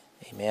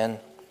Amen.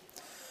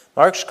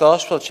 Mark's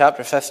Gospel,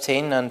 chapter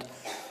 15, and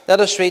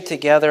let us read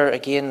together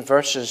again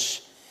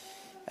verses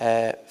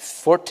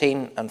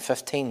 14 and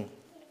 15.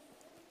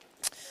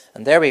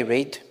 And there we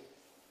read,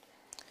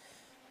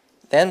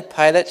 Then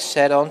Pilate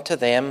said unto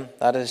them,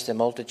 that is the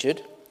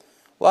multitude,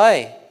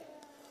 Why,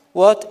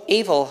 what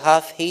evil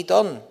hath he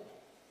done?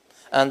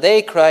 And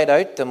they cried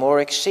out the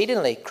more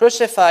exceedingly,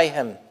 Crucify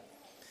him.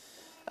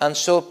 And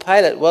so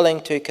Pilate,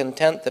 willing to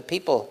content the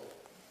people,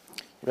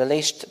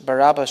 released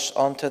Barabbas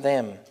unto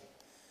them,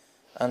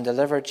 and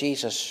delivered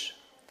Jesus,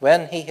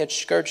 when he had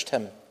scourged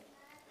him,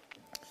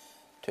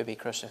 to be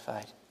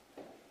crucified.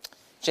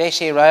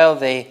 J.C. Ryle,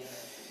 the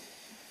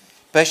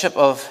Bishop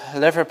of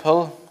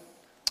Liverpool,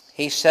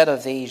 he said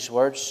of these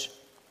words,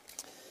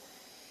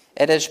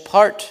 It is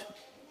part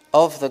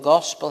of the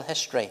gospel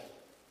history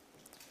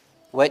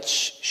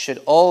which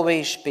should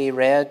always be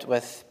read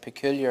with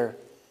peculiar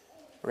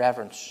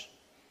reverence.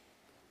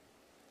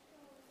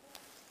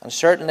 And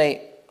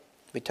certainly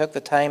we took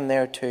the time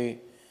there to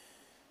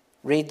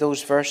read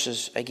those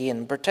verses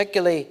again.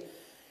 Particularly,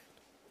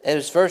 it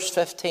was verse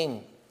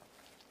 15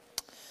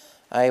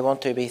 I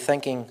want to be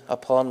thinking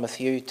upon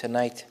with you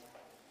tonight,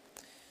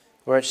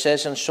 where it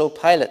says, And so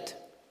Pilate,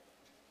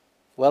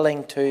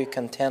 willing to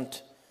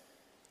content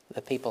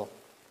the people.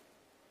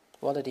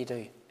 What did he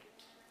do?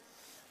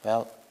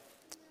 Well,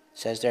 it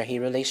says there, he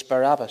released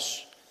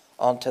Barabbas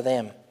unto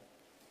them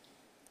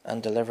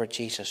and delivered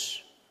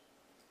Jesus,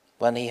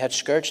 when he had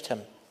scourged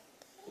him,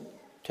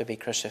 to be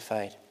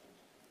crucified.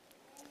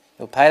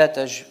 Now, Pilate,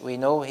 as we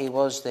know, he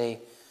was the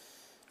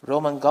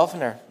Roman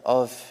governor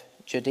of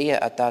Judea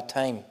at that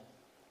time.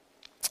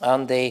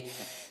 And the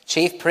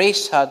chief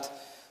priests had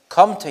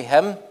come to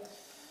him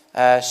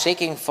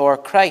seeking for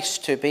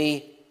Christ to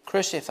be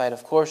crucified.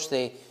 Of course,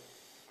 the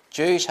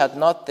Jews had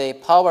not the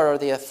power or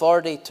the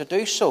authority to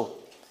do so.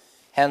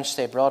 Hence,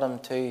 they brought him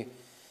to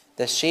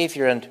the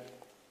Savior. And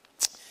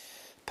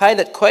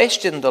Pilate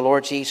questioned the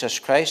Lord Jesus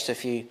Christ.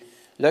 If you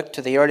look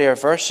to the earlier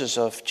verses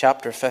of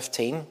chapter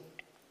 15,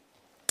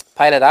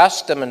 Pilate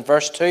asked him in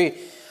verse 2,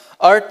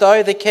 Art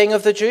thou the king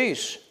of the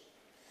Jews?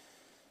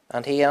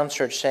 And he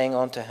answered, saying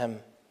unto him,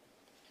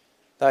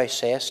 Thou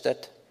sayest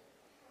it.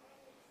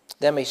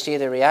 Then we see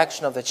the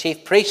reaction of the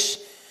chief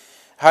priests,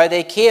 how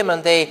they came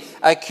and they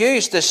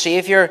accused the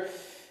Savior,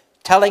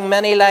 telling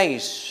many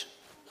lies,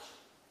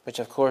 which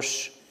of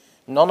course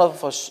none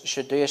of us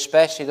should do,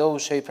 especially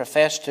those who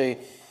profess to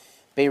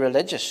be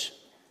religious.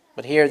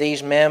 But here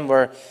these men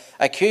were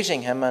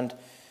accusing him and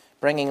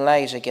bringing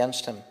lies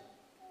against him.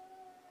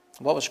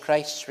 What was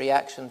Christ's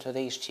reaction to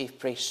these chief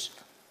priests?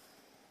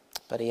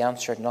 But he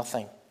answered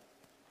nothing.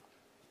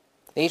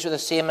 These were the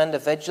same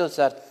individuals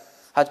that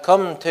had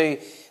come to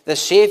the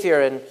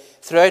Savior and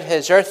throughout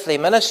his earthly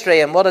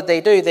ministry. And what did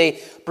they do?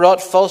 They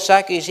brought false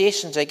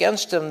accusations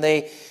against him.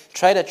 They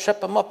tried to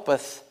trip him up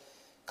with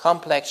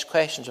complex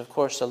questions. Of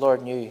course, the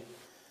Lord knew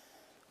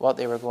what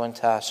they were going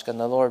to ask, and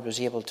the Lord was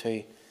able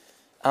to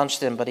answer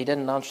them, but he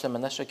didn't answer them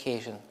on this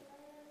occasion.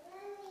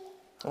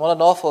 And what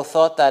an awful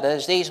thought that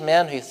is. These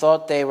men who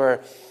thought they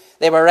were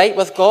right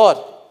with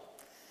God,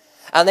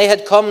 and they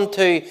had come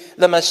to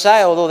the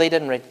Messiah, although they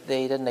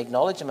didn't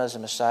acknowledge him as the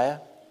Messiah,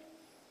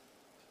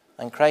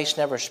 and Christ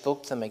never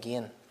spoke to them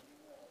again.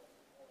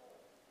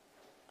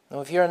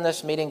 Now, if you're in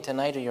this meeting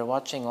tonight or you're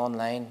watching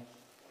online,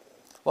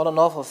 what an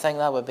awful thing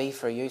that would be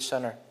for you,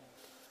 sinner,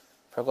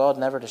 for God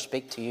never to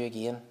speak to you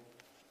again.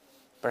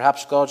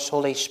 Perhaps God's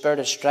Holy Spirit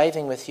is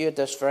striving with you at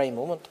this very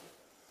moment,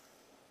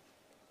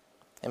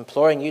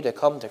 imploring you to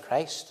come to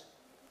Christ,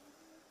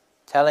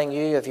 telling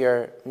you of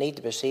your need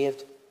to be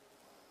saved.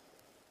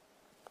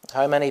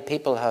 How many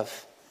people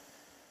have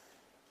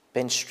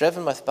been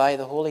striven with by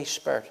the Holy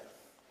Spirit,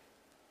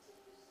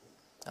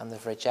 and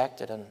they've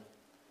rejected, and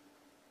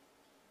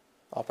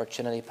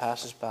opportunity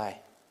passes by,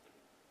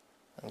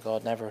 and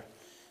God never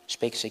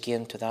speaks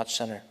again to that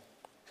sinner.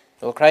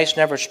 Well, Christ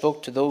never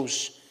spoke to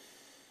those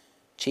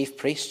chief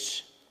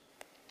priests.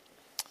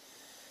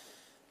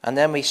 And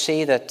then we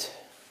see that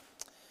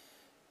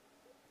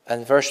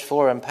in verse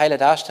 4, And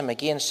Pilate asked him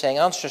again, saying,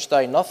 Answerest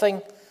thou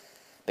nothing?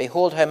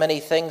 Behold how many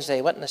things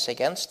they witness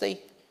against thee.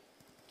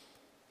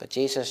 But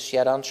Jesus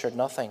yet answered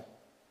nothing,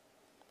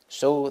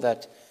 so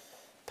that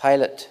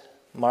Pilate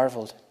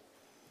marveled.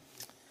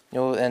 You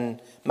know,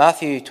 in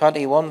Matthew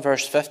 21,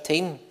 verse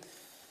 15,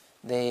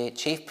 the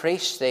chief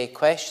priests, they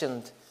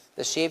questioned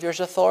the Saviour's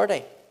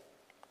authority.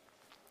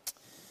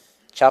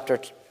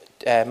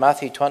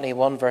 Matthew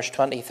 21, verse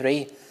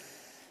 23,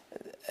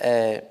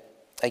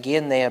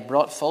 again, they had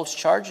brought false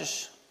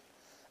charges,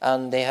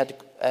 and they had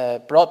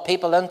brought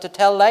people in to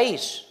tell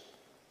lies,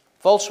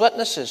 false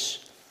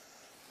witnesses,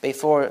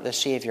 before the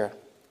Saviour,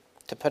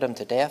 to put him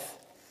to death.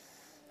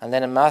 And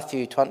then in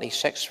Matthew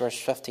 26, verse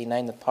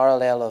 59, the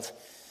parallel of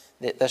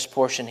this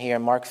portion here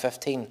in Mark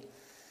 15,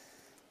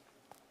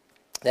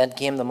 then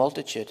came the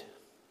multitude.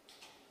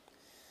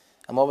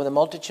 And what were the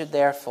multitude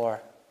there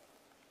for?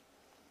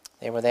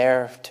 They were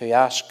there to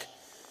ask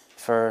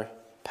for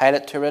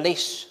Pilate to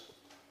release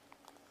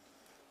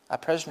a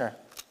prisoner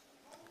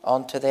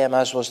unto them,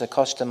 as was the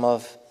custom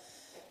of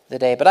the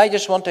day. But I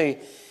just want to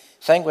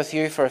think with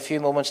you for a few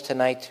moments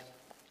tonight,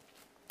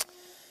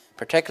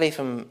 particularly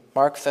from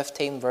Mark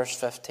 15, verse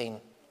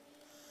 15,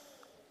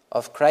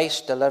 of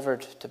Christ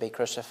delivered to be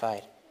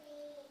crucified.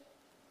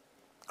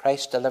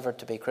 Christ delivered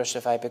to be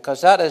crucified,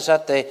 because that is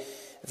at the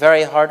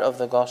very heart of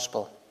the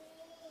gospel.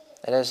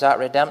 It is that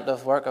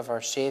redemptive work of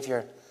our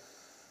Saviour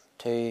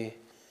to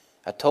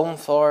atone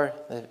for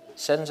the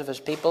sins of his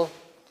people,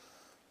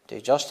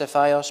 to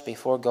justify us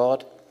before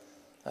God,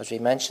 as we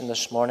mentioned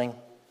this morning.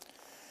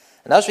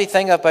 And as we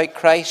think about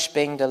Christ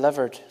being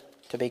delivered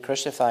to be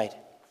crucified,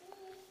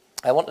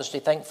 I want us to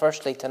think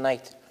firstly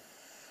tonight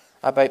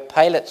about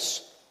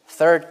Pilate's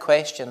third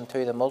question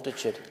to the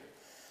multitude.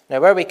 Now,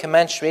 where we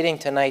commenced reading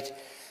tonight,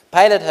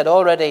 Pilate had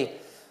already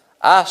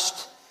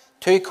asked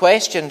two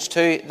questions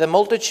to the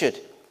multitude.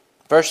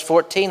 Verse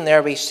 14,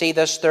 there we see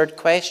this third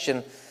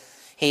question.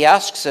 He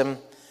asks him,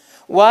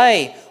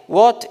 "Why,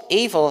 what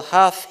evil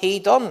hath he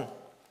done?"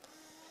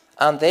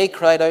 And they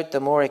cried out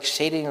the more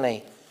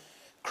exceedingly,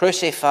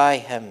 "Crucify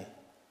him."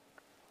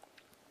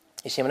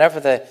 You see, whenever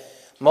the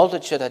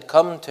multitude had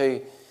come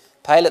to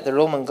Pilate, the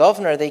Roman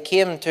governor, they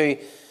came to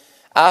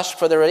ask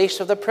for the release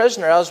of the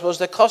prisoner, as was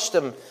the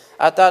custom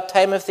at that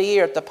time of the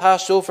year, at the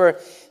Passover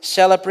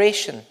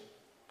celebration.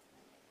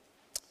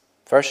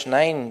 Verse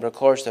 9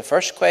 records the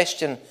first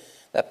question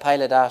that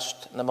Pilate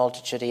asked the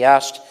multitude. He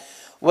asked,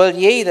 "Will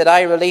ye that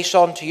I release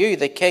unto you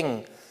the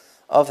King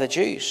of the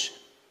Jews?"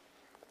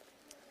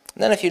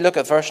 And then if you look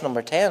at verse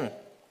number 10,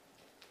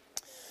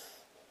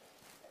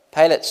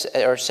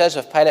 says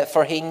of Pilate,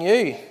 "For he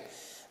knew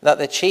that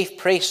the chief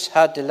priests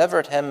had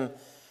delivered him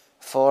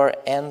for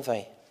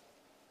envy."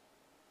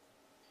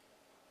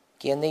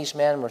 Again, these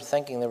men were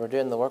thinking they were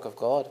doing the work of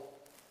God.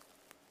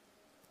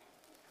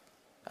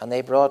 And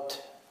they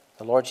brought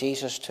the Lord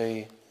Jesus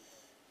to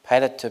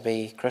Pilate to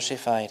be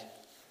crucified.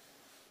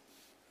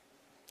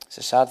 It's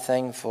a sad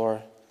thing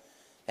for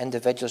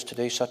individuals to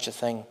do such a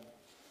thing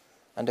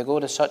and to go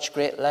to such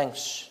great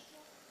lengths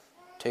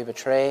to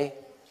betray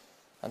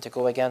and to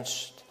go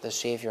against the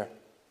Saviour.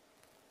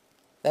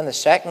 Then the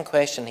second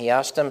question he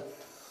asked him,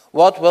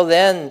 What will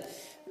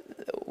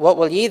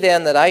ye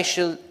then that I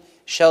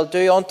shall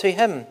do unto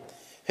him,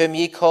 whom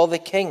ye call the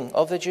King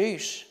of the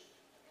Jews?"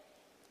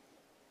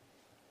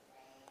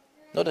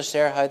 Notice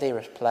there how they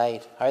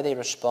replied, how they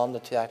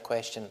responded to that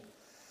question.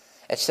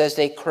 It says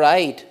they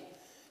cried,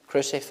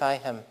 "Crucify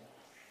him."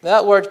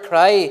 That word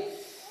cry,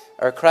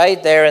 or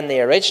cried there in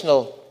the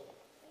original,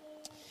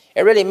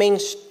 it really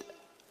means,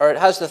 or it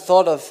has the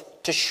thought of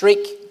to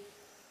shriek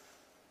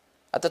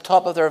at the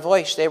top of their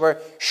voice. They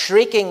were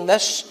shrieking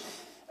this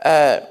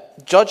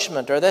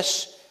judgment, or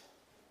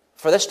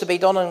for this to be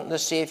done on the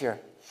Saviour.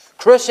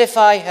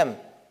 "Crucify him."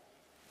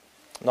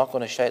 I'm not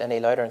going to shout any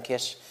louder in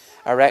case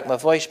I wreck my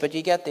voice, but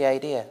you get the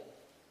idea.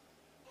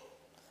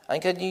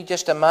 And can you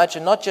just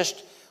imagine, not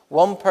just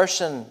one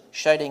person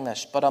shouting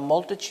this, but a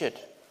multitude,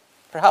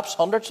 perhaps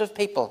hundreds of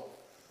people?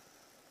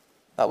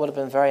 That would have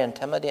been very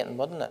intimidating,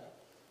 wouldn't it?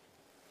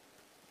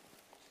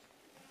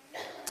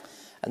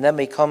 And then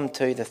we come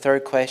to the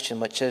third question,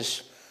 which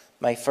is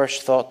my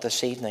first thought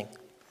this evening.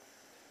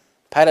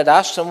 Pilate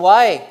asked him,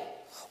 "Why?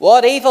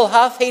 What evil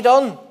hath he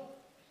done?"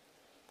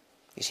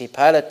 You see,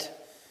 Pilate,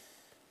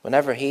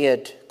 whenever he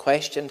had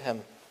questioned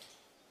him,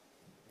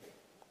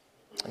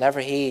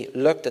 whenever he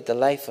looked at the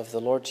life of the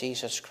Lord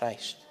Jesus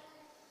Christ,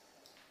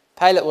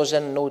 Pilate was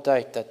in no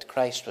doubt that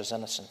Christ was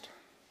innocent.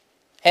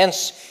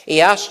 Hence,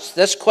 he asks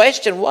this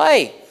question,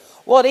 "Why?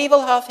 What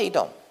evil hath he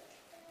done?"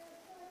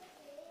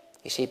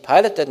 You see,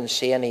 Pilate didn't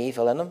see any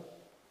evil in him,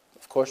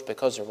 of course,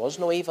 because there was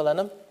no evil in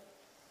him.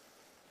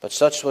 But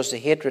such was the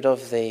hatred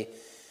of the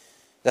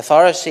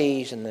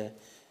Pharisees and the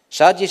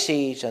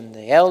Sadducees and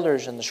the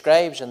elders and the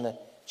scribes and the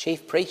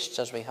chief priests,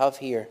 as we have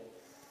here,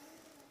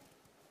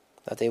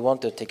 that they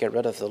wanted to get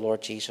rid of the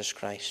Lord Jesus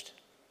Christ.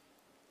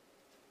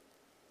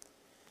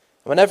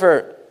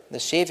 Whenever the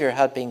Saviour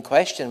had been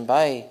questioned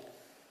by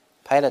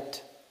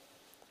Pilate,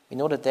 we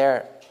noted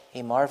there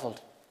he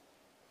marvelled.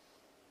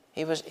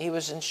 He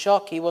was in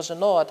shock. He was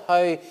in awe at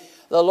how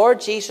the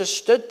Lord Jesus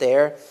stood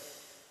there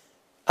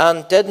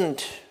and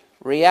didn't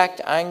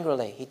react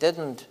angrily. He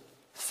didn't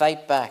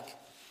fight back.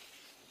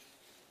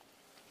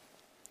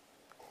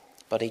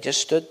 But he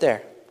just stood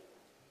there.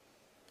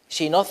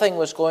 See, nothing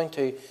was going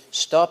to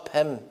stop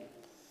him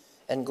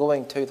in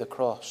going to the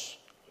cross.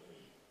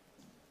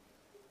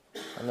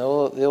 And the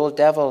old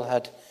devil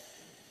had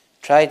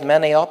tried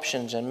many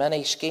options and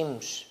many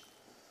schemes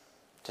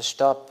to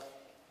stop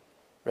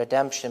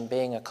redemption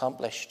being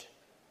accomplished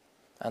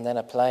and then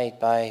applied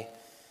by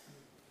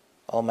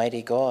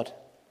Almighty God.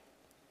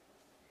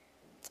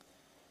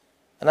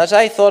 And as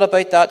I thought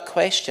about that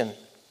question,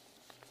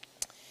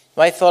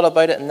 I thought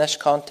about it in this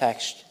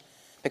context,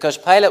 because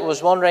Pilate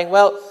was wondering,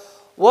 well,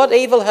 what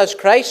evil has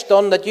Christ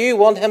done that you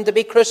want him to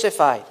be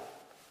crucified?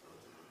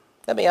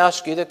 Let me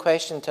ask you the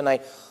question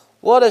tonight.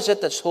 What is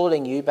it that's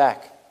holding you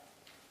back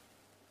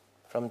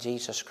from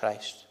Jesus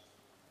Christ?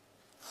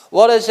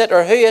 What is it,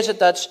 or who is it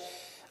that's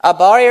a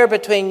barrier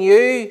between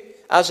you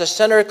as a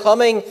sinner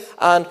coming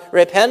and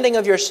repenting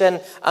of your sin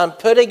and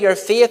putting your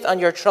faith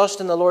and your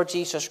trust in the Lord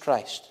Jesus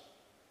Christ.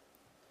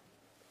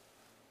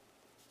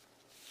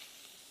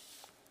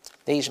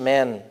 These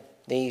men,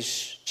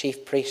 these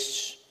chief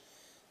priests,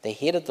 they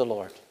hated the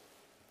Lord.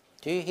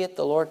 Do you hate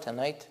the Lord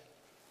tonight?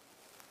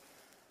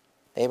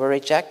 They were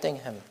rejecting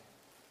him.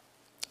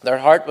 Their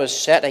heart was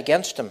set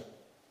against him.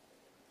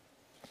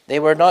 They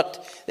would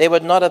not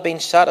have been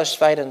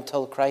satisfied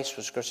until Christ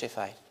was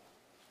crucified.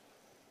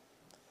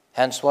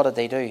 Hence, what did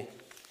they do?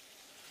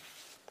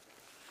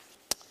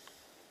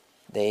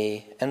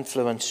 They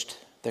influenced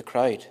the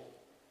crowd.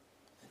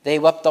 They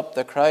whipped up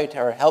the crowd,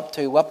 or helped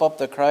to whip up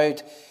the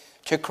crowd,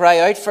 to cry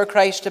out for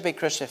Christ to be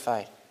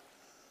crucified.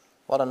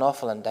 What an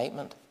awful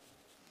indictment.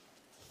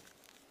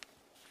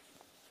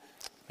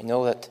 We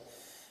know that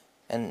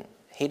in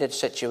heated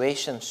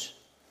situations,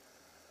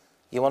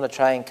 you want to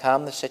try and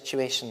calm the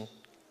situation.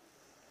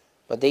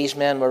 But these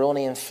men were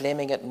only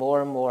inflaming it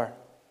more and more,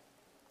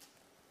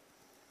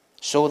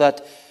 so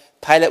that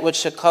Pilate would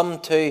succumb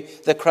to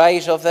the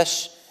cries of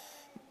this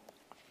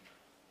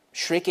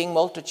shrieking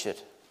multitude,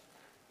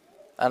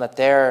 and that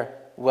their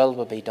will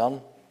would be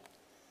done.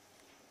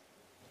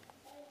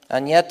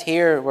 And yet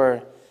here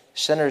were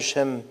sinners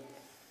whom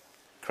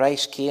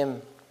Christ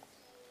came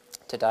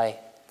to die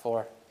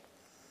for.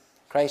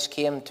 Christ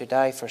came to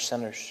die for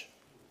sinners.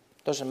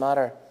 Doesn't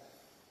matter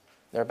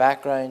their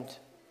background,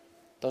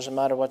 doesn't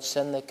matter what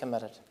sin they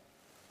committed.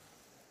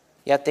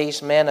 Yet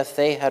these men, if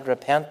they had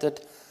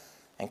repented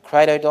and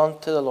cried out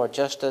unto the Lord,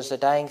 just as the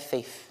dying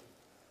thief,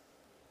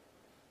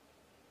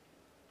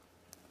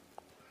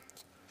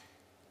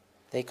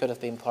 they could have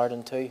been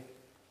pardoned too.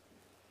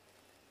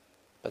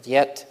 But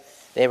yet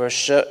they were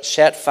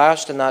set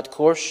fast in that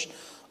course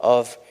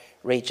of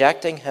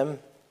rejecting him.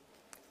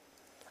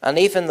 And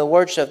even the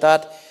words of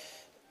that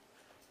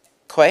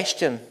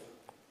question,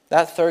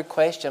 that third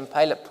question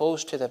Pilate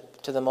posed to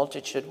the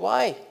multitude,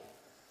 why?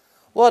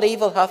 What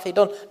evil hath he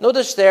done?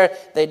 Notice there,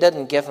 they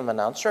didn't give him an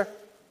answer.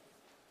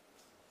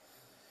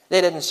 They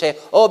didn't say,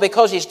 oh,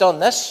 because he's done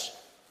this,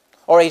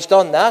 or he's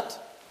done that.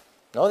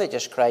 No, they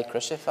just cried,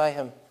 crucify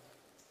him.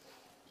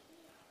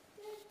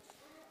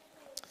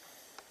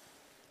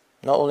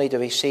 Not only do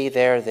we see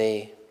there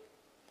the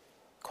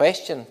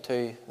question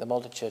to the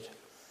multitude,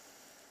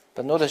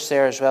 but notice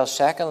there as well,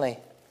 secondly,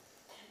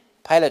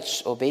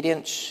 Pilate's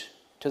obedience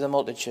to the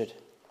multitude.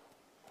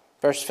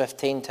 Verse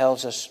 15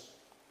 tells us,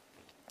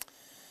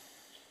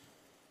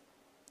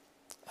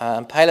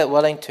 and Pilate,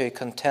 willing to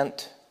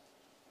content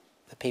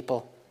the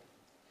people,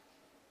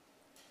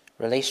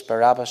 released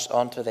Barabbas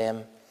unto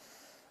them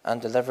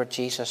and delivered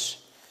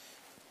Jesus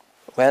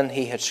when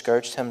he had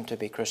scourged him to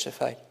be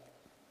crucified.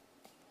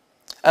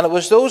 And it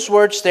was those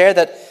words there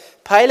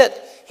that Pilate,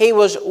 he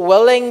was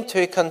willing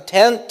to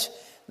content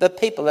the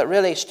people, that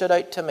really stood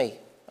out to me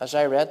as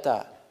I read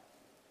that.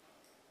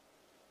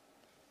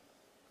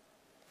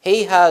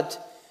 He had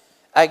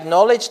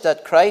acknowledged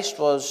that Christ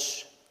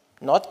was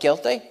not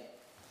guilty.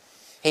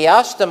 He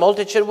asked the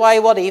multitude, why,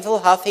 what evil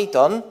hath he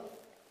done?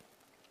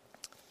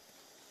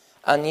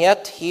 And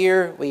yet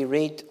here we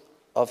read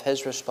of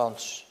his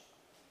response.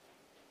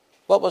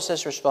 What was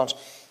his response?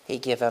 He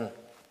gave in.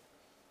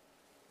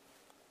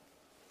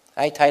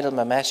 I titled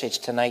my message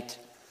tonight,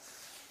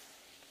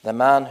 The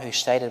Man Who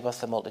Sided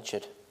with the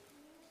Multitude.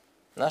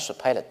 And that's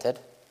what Pilate did.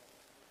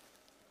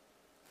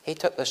 He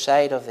took the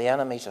side of the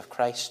enemies of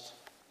Christ.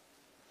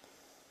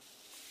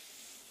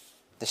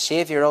 The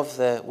Saviour of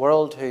the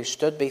world who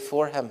stood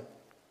before him.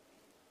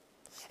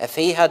 If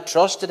he had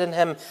trusted in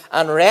him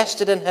and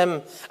rested in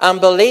him and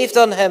believed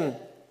on him,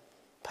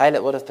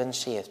 Pilate would have been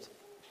saved.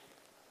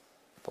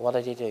 But what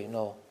did he do?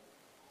 No.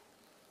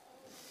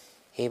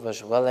 He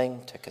was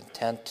willing to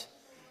content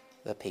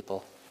the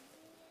people.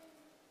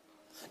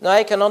 Now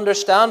I can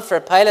understand for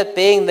Pilate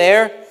being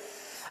there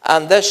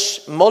and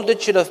this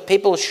multitude of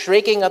people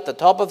shrieking at the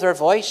top of their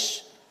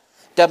voice,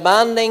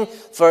 demanding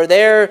for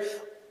their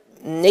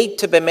need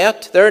to be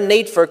met, their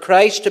need for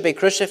Christ to be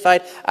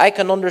crucified. I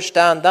can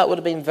understand that would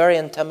have been very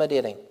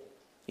intimidating.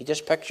 You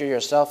just picture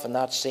yourself in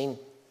that scene.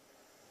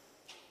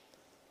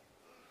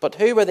 But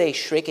who were they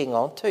shrieking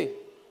onto?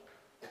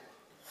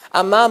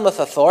 A man with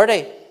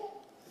authority.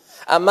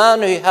 A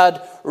man who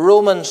had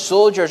Roman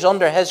soldiers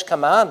under his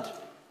command.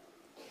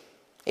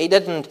 He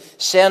didn't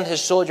send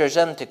his soldiers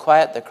in to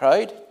quiet the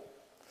crowd.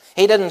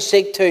 He didn't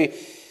seek to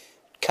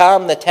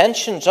calm the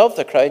tensions of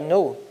the crowd,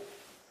 no.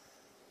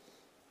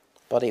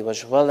 But he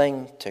was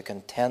willing to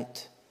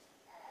content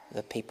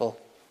the people.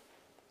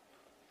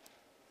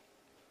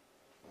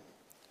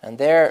 And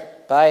there,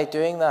 by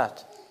doing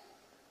that,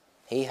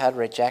 he had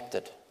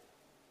rejected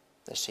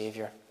the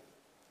Saviour.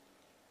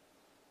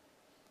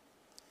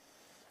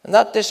 And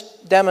that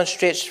just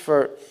demonstrates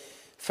for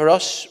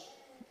us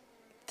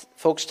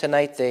folks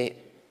tonight the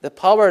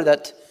power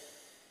that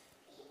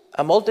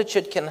a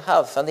multitude can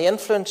have and the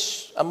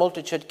influence a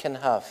multitude can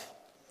have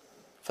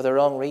for the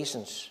wrong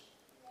reasons.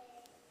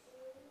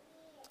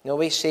 You know,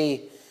 we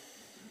see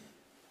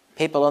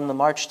people on the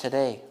march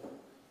today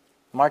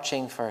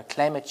marching for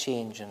climate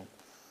change and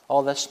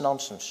all this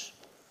nonsense.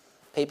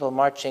 people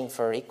marching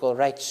for equal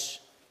rights.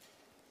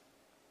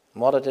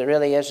 And what it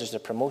really is the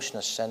promotion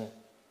of sin.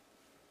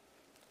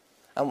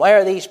 And why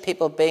are these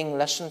people being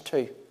listened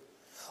to?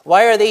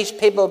 Why are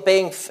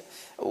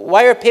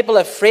people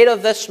afraid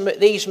of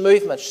these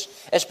movements?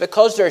 It's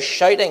because they're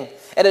shouting.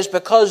 It is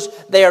because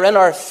they are in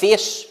our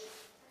face.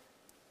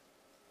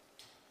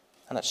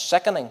 And it's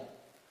sickening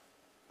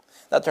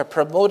that they're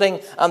promoting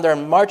and they're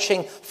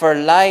marching for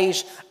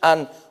lies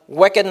and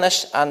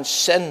wickedness and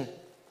sin.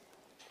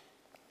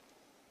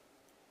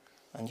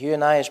 And you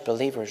and I as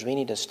believers, we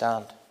need to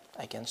stand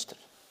against it.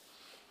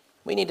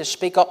 We need to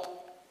speak up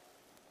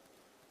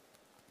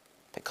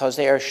because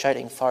they are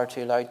shouting far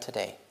too loud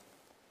today.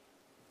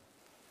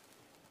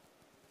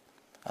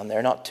 And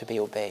they're not to be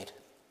obeyed.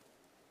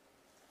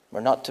 We're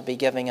not to be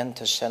giving in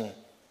to sin.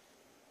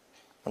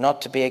 We're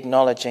not to be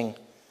acknowledging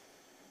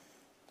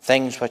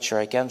things which are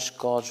against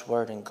God's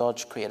word and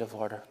God's creative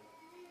order.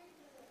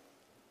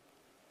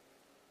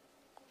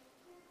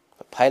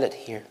 But Pilate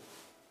here,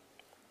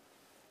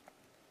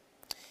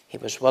 he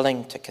was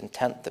willing to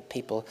content the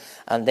people,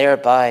 and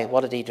thereby,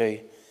 what did he do?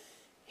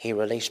 He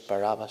released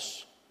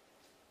Barabbas.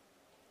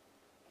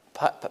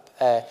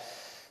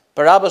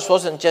 Barabbas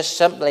wasn't just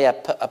simply a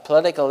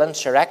political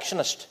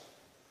insurrectionist.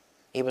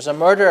 He was a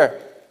murderer.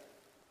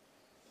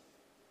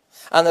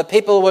 And the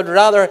people would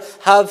rather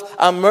have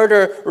a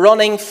murderer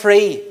running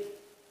free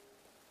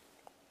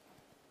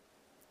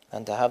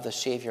than to have the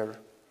Saviour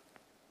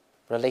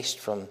released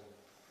from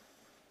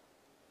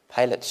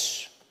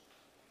Pilate's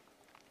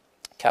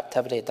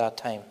captivity at that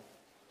time.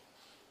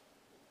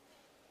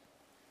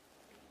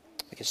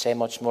 We could say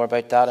much more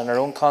about that in our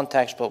own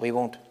context, but we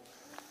won't.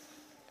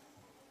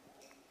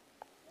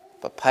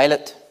 But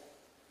Pilate,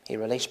 he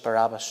released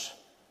Barabbas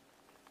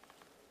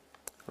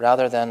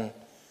rather than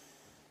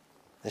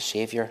the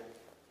Saviour.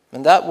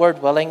 And that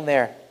word willing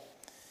there,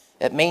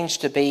 it means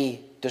to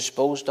be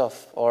disposed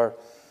of or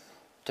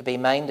to be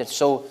minded.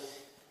 So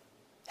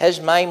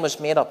his mind was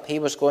made up. He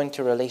was going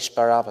to release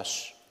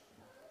Barabbas.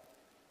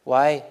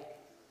 Why?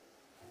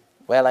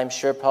 Well, I'm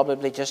sure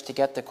probably just to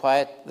get the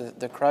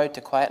crowd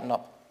to quieten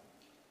up.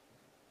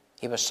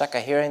 He was sick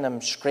of hearing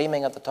them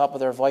screaming at the top of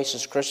their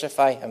voices,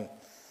 "Crucify him."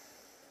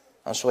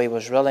 And so he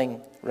was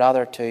willing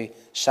rather to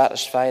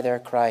satisfy their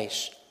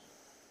cries,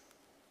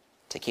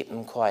 to keep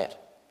them quiet.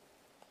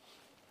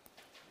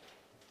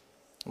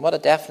 And what a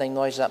deafening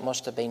noise that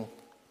must have been.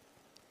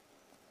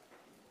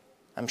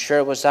 I'm sure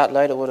it was that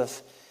loud it would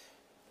have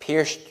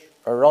pierced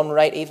or run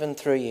right even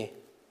through you,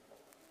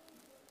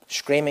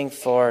 screaming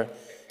for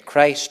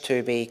Christ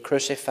to be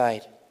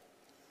crucified.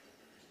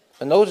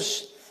 But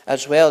notice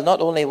as well,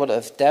 not only would it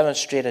have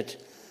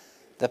demonstrated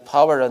the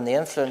power and the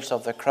influence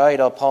of the crowd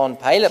upon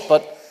Pilate,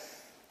 but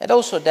it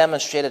also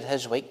demonstrated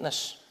his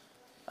weakness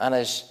and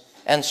his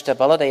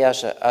instability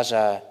as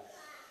a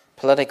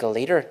political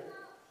leader.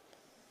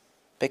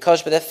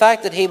 Because by the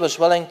fact that he was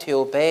willing to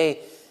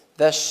obey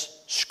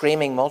this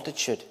screaming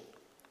multitude,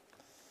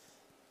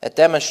 it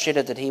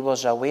demonstrated that he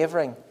was a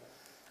wavering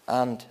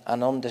and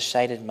an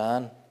undecided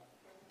man.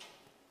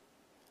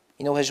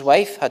 You know, his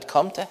wife had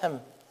come to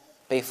him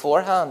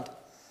beforehand.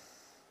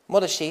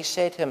 What does she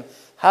say to him?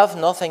 "Have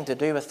nothing to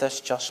do with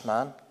this just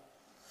man.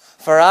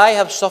 For I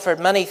have suffered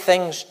many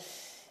things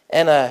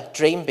in a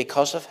dream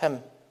because of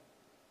him."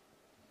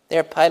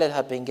 There Pilate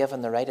had been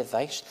given the right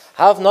advice.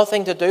 Have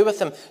nothing to do with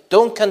him.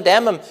 Don't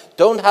condemn him.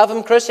 Don't have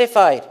him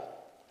crucified.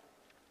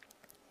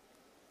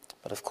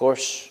 But of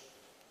course,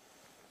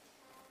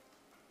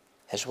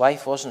 his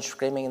wife wasn't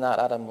screaming that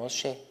at him, was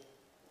she?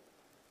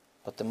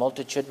 But the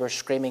multitude were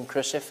screaming,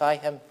 "Crucify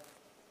him."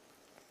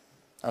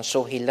 And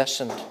so he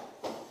listened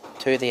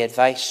to the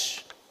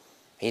advice.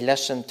 He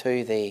listened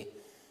to the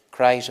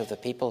cries of the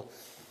people.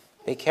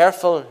 Be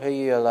careful who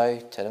you allow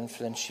to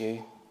influence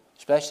you,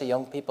 especially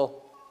young people.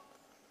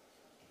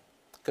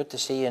 Good to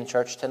see you in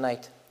church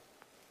tonight.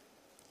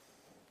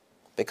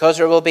 Because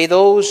there will be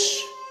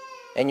those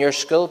in your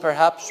school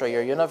perhaps, or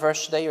your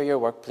university, or your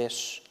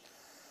workplace,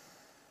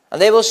 and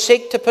they will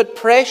seek to put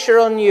pressure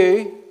on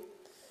you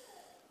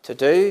to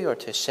do or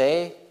to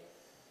say,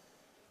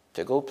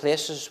 to go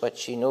places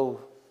which you know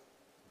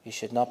you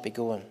should not be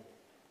going.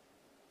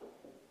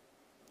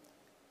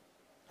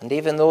 And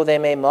even though they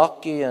may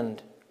mock you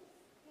and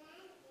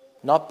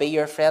not be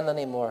your friend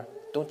anymore,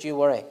 don't you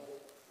worry.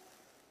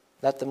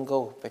 Let them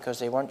go, because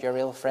they weren't your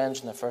real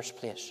friends in the first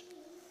place.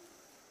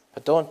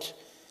 But don't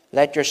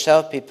let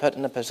yourself be put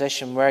in a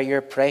position where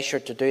you're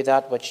pressured to do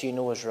that which you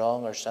know is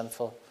wrong or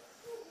sinful,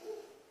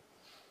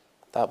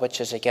 that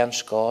which is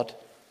against God.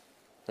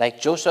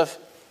 Like Joseph,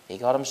 he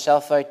got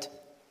himself out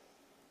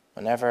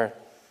whenever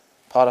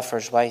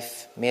Potiphar's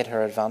wife made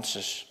her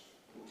advances.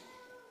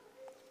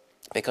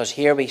 Because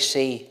here we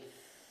see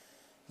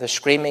the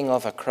screaming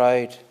of a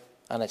crowd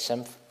and its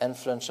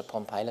influence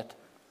upon Pilate.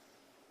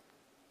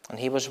 And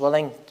he was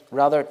willing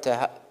rather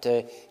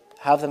to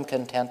have them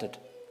contented.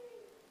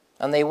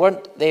 And they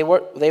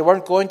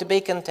weren't going to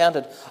be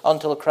contented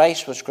until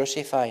Christ was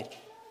crucified.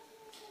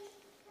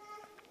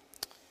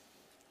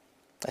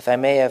 If I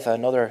may have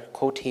another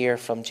quote here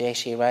from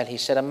J.C. Ryle. He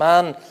said, "A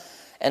man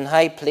in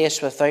high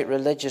place without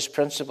religious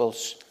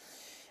principles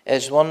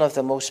is one of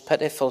the most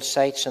pitiful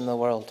sights in the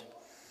world.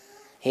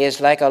 He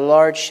is like a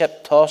large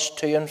ship tossed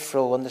to and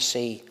fro on the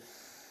sea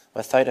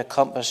without a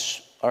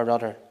compass or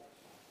rudder.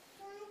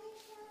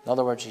 In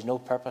other words, he's no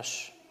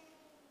purpose.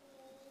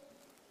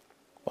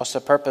 What's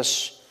the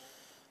purpose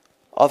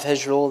of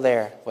his role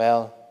there?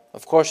 Well,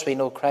 of course we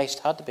know Christ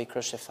had to be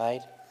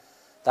crucified.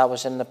 That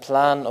was in the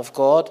plan of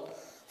God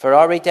for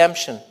our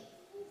redemption.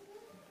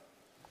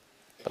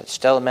 But it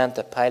still meant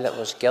that Pilate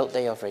was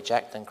guilty of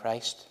rejecting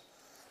Christ.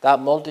 That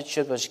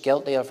multitude was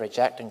guilty of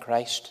rejecting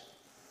Christ.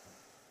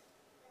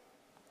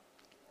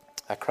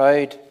 A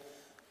crowd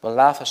will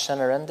laugh a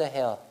sinner into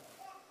hell,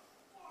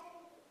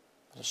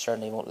 but it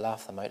certainly won't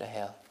laugh them out of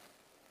hell.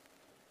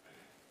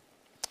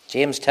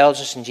 James tells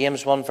us in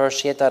James 1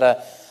 verse 8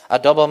 that a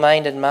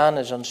double-minded man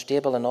is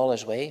unstable in all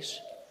his ways.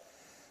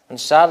 And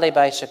sadly,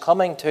 by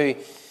succumbing to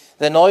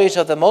the noise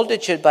of the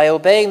multitude, by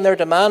obeying their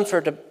demand for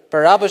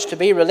Barabbas to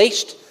be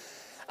released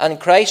and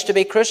Christ to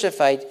be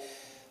crucified,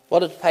 what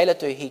did Pilate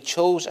do? He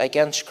chose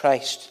against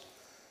Christ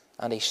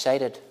and he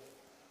sided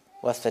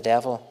with the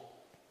devil.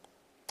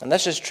 And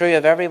this is true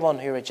of everyone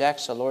who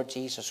rejects the Lord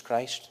Jesus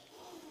Christ.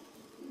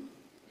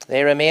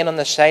 They remain on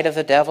the side of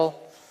the devil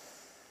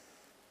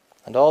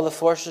and all the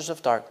forces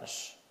of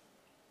darkness.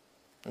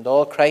 And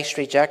all Christ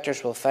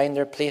rejectors will find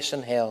their place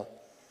in hell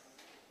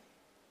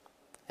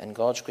in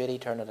God's great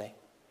eternity.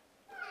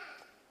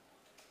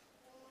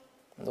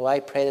 And though I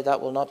pray that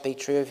that will not be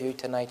true of you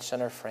tonight,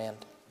 sinner friend,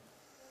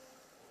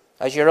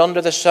 as you're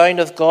under the sound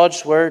of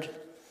God's word,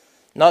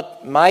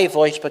 not my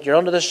voice, but you're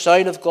under the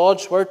sound of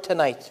God's word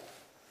tonight,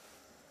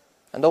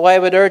 and though I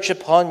would urge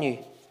upon you,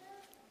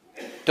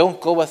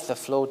 don't go with the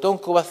flow,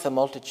 don't go with the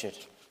multitude,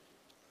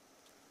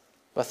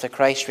 with the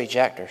Christ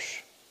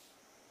rejectors,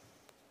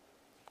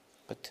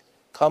 but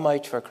come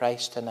out for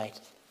Christ tonight.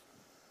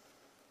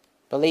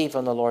 Believe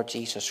on the Lord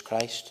Jesus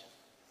Christ.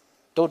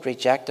 Don't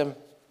reject him,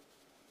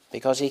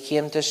 because he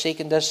came to seek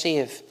and to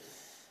save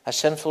a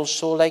sinful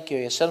soul like you,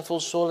 a sinful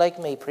soul like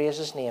me. Praise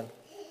his name.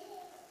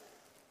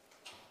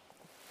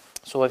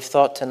 So I've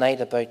thought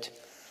tonight about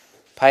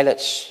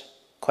Pilate's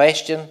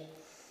question,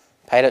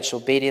 Pilate's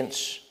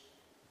obedience,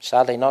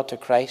 sadly not to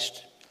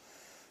Christ,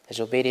 his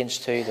obedience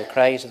to the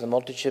cries of the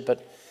multitude,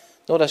 but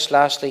notice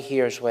lastly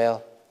here as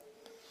well,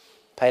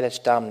 Pilate's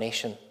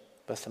damnation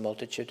with the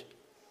multitude.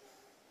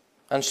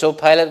 And so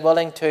Pilate,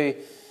 willing to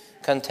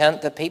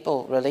content the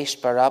people,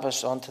 released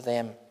Barabbas unto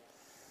them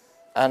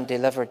and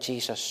delivered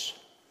Jesus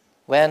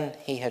when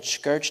he had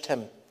scourged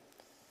him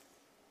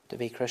to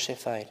be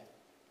crucified.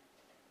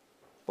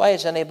 Why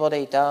is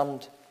anybody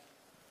damned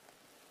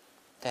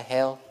to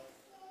hell?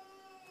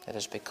 It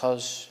is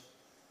because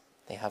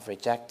they have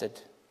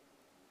rejected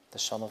the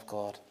Son of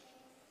God.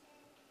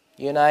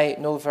 You and I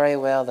know very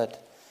well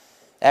that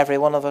every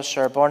one of us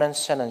are born in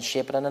sin and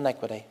shapen in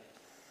iniquity.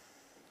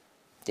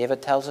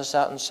 David tells us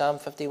that in Psalm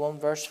 51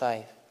 verse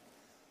 5.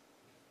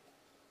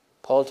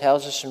 Paul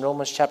tells us in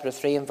Romans chapter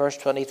 3 and verse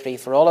 23,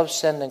 for all have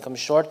sinned and come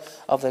short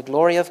of the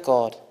glory of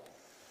God.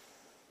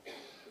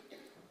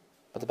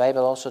 But the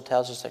Bible also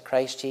tells us that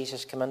Christ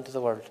Jesus came into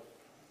the world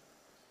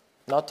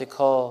not to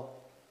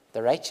call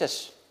the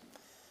righteous,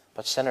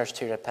 but sinners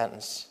to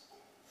repentance.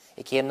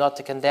 He came not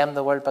to condemn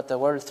the world, but the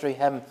world through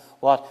him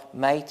what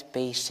might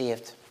be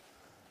saved.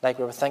 Like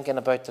we were thinking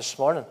about this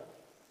morning.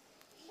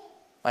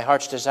 My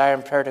heart's desire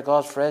and prayer to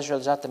God for Israel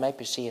is that they might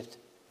be saved.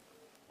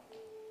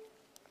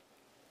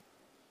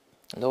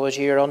 And though as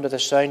you are under the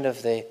sound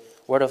of the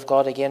word of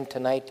God again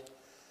tonight,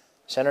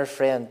 sinner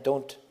friend,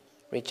 don't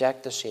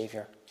reject the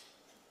Saviour.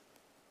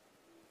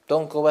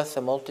 Don't go with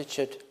the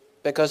multitude.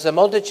 Because the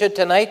multitude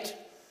tonight,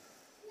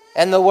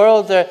 in the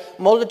world, the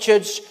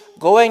multitude's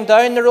going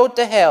down the road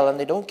to hell and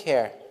they don't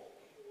care.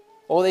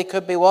 Oh, they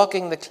could be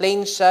walking the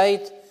clean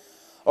side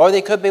or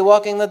they could be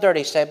walking the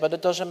dirty side, but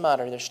it doesn't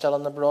matter. They're still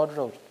on the broad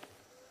road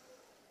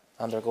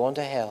and they're going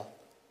to hell.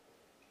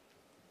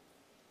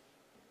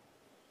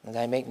 And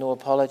I make no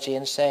apology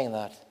in saying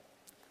that.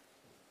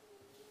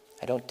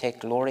 I don't take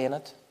glory in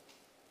it,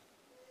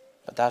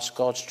 but that's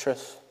God's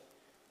truth.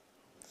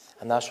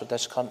 And that's what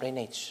this country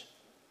needs.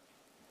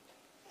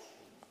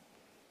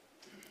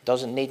 It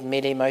doesn't need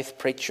mealy-mouthed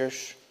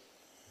preachers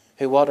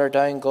who water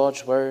down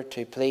God's word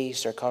to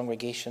please their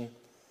congregation,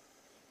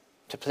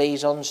 to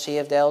please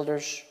unsaved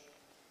elders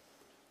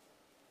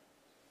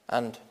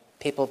and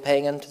people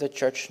paying into the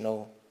church.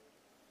 No.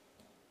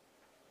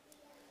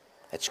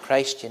 It's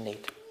Christ you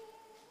need.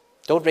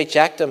 Don't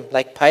reject him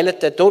like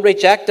Pilate did. Don't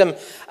reject him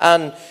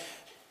and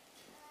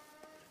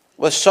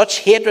with such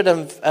hatred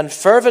and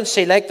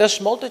fervency like this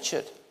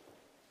multitude.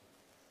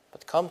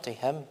 But come to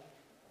him.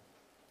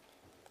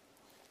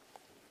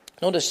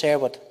 Notice there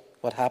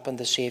what happened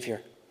to the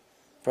Saviour.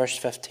 Verse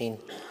 15.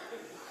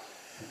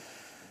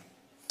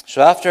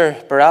 So after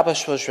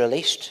Barabbas was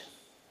released,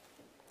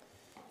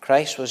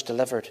 Christ was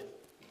delivered.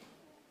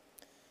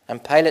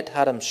 And Pilate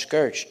had him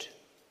scourged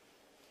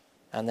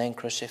and then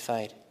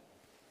crucified.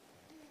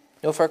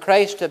 Now for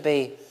Christ to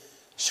be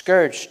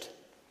scourged,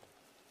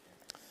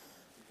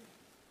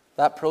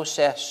 that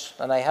process,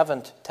 and I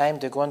haven't time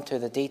to go into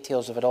the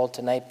details of it all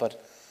tonight,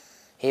 but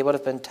he would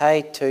have been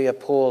tied to a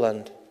pole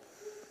and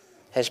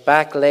his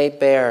back laid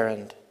bare,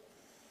 and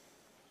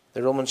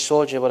the Roman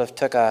soldier would have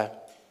took a,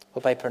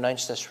 hope I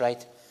pronounced this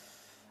right,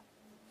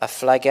 a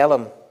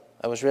flagellum.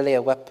 It was really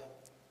a whip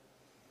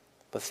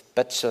with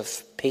bits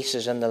of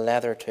pieces in the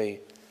leather to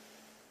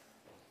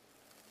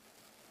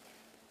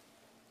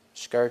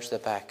scourge the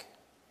back.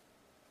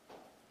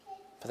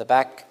 For the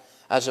back,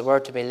 as it were,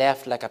 to be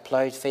left like a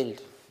ploughed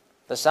field.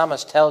 The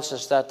psalmist tells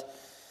us that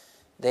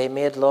they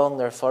made long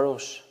their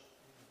furrows,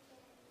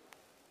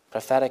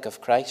 prophetic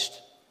of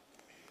Christ.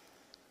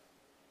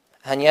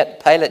 And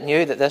yet Pilate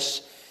knew that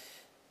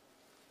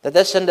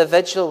this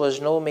individual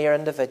was no mere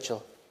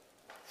individual.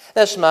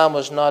 This man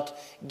was not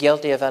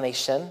guilty of any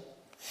sin.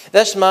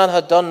 This man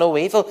had done no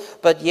evil,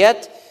 but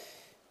yet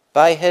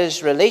by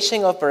his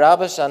releasing of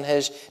Barabbas and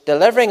his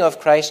delivering of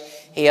Christ,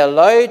 he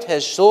allowed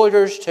his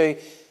soldiers to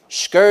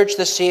scourge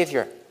the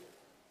Saviour.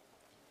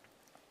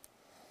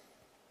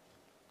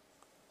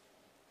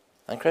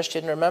 And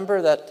Christian,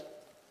 remember that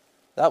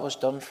was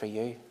done for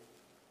you.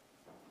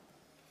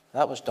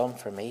 That was done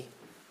for me.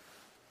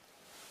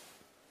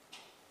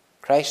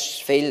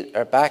 Christ's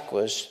back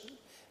was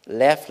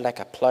left like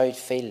a ploughed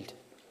field.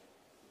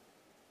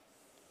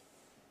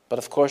 But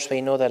of course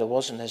we know that it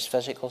wasn't his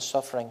physical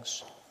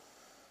sufferings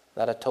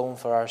that atoned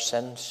for our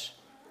sins.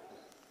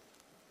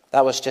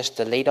 That was just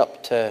the lead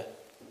up to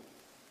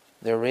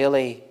the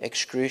really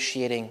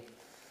excruciating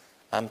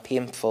and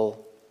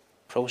painful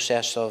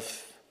process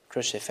of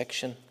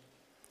crucifixion.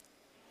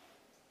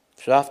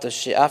 So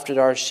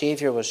after our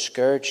Saviour was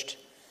scourged,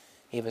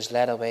 he was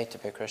led away to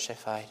be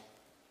crucified.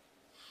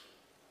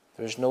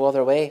 There is no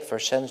other way for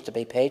sins to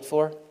be paid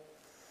for.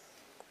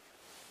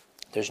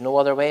 There's no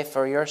other way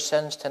for your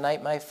sins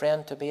tonight, my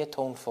friend, to be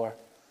atoned for,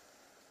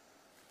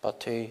 but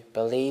to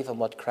believe in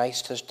what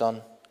Christ has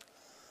done.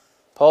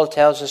 Paul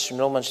tells us in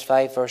Romans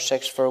 5 verse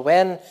 6, "For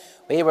when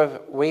we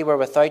were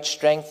without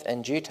strength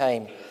in due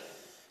time,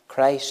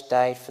 Christ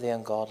died for the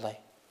ungodly."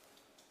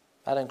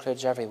 That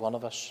includes every one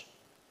of us,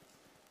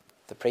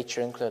 the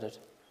preacher included.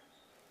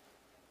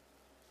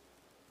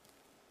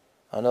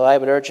 I know I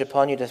would urge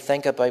upon you to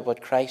think about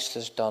what Christ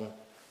has done,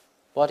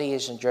 what he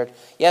has endured.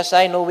 Yes,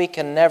 I know we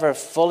can never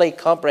fully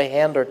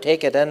comprehend or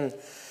take it in,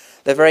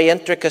 the very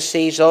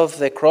intricacies of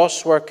the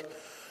crosswork,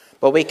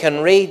 but we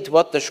can read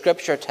what the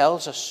Scripture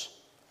tells us,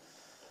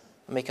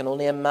 and we can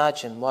only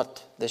imagine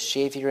what the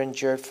Saviour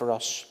endured for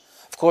us.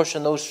 Of course,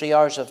 in those 3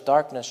 hours of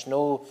darkness,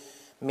 no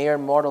mere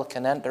mortal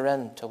can enter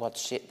into what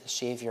the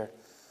Saviour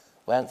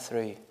went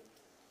through,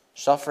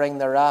 suffering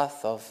the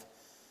wrath of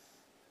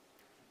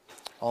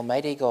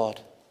Almighty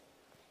God.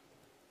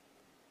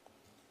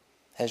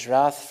 His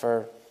wrath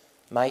for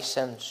my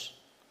sins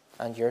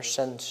and your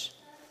sins.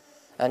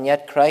 And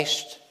yet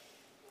Christ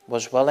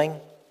was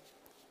willing,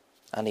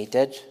 and he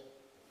did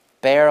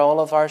bear all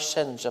of our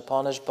sins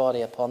upon his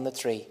body upon the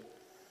tree,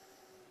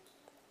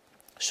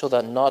 so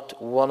that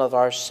not one of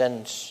our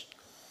sins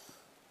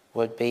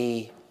would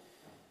be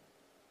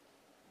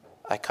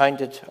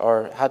accounted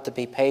or had to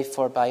be paid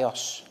for by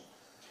us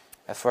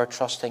if we're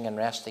trusting and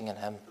resting in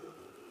him.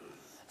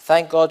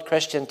 Thank God,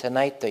 Christian,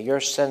 tonight that your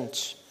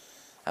sins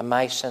and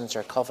my sins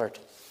are covered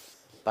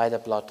by the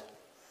blood.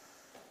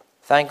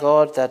 Thank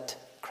God that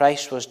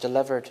Christ was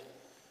delivered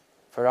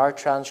for our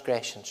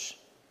transgressions.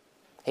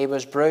 He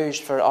was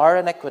bruised for our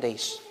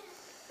iniquities.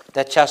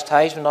 The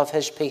chastisement of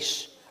his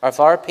peace, or of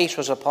our peace,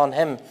 was upon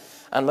him,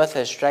 and with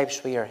his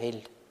stripes we are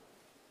healed.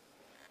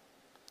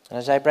 And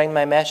as I bring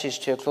my message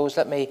to a close,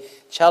 let me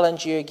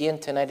challenge you again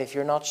tonight. If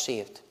you're not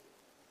saved,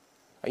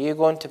 are you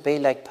going to be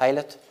like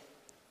Pilate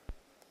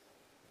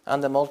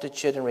and the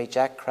multitude and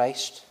reject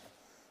Christ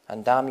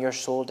and damn your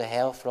soul to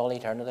hell for all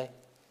eternity?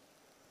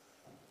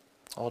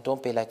 Oh,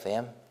 don't be like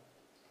them,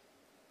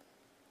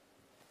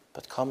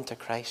 but come to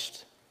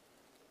Christ.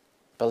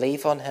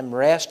 Believe on him.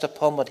 Rest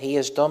upon what he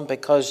has done,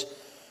 because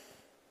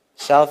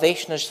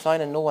salvation is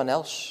found in no one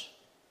else.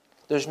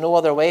 There's no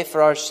other way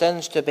for our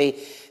sins to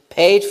be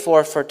paid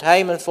for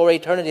time and for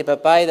eternity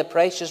but by the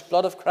precious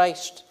blood of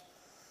Christ.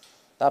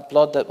 That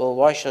blood that will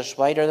wash us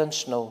whiter than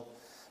snow.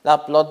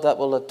 That blood that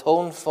will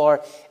atone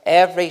for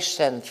every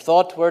sin,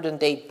 thought, word, and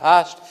deed,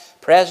 past,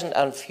 present,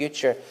 and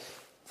future.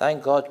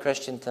 Thank God,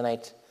 Christian,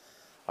 tonight,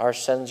 our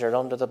sins are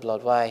under the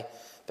blood. Why?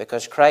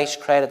 Because Christ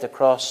cried at the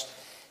cross,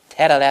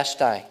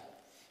 Tetelestai,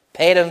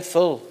 paid in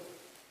full.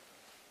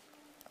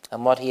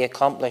 And what he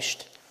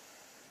accomplished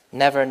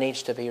never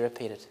needs to be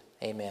repeated.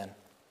 Amen.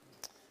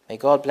 May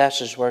God bless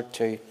his word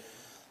to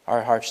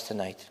our hearts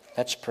tonight.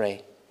 Let's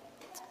pray.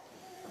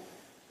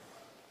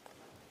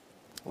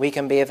 We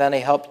can be of any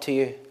help to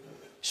you.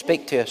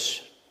 Speak to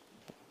us.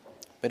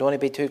 We'd only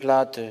be too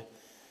glad to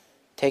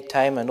take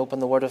time and open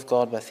the Word of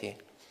God with you.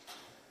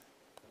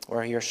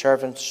 We're your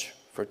servants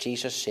for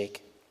Jesus'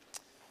 sake.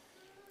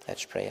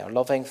 Let's pray. Our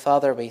loving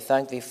Father, we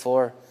thank thee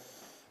for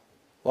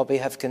what we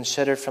have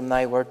considered from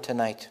thy word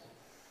tonight.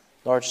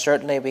 Lord,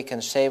 certainly we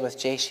can say with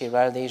J.C.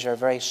 Ryle, these are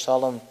very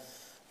solemn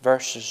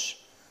verses,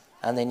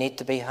 and they need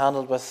to be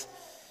handled with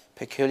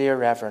peculiar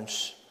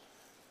reverence.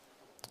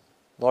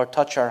 Lord,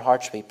 touch our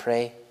hearts, we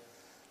pray.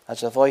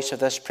 As the voice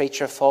of this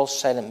preacher falls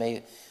silent,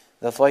 may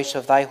the voice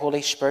of thy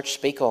Holy Spirit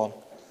speak on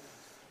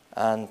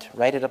and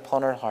write it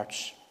upon our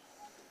hearts.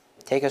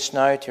 Take us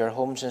now to our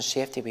homes in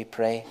safety, we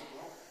pray,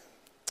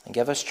 and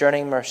give us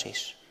journeying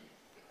mercies.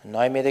 And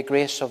now may the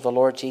grace of the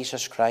Lord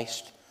Jesus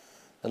Christ,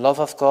 the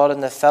love of God,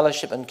 and the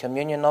fellowship and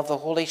communion of the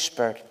Holy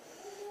Spirit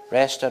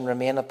rest and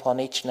remain upon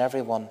each and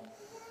every one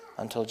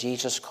until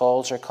Jesus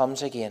calls or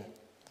comes again.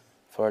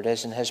 For it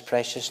is in his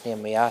precious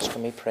name we ask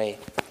and we pray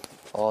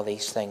all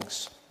these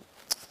things.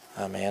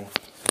 Amen.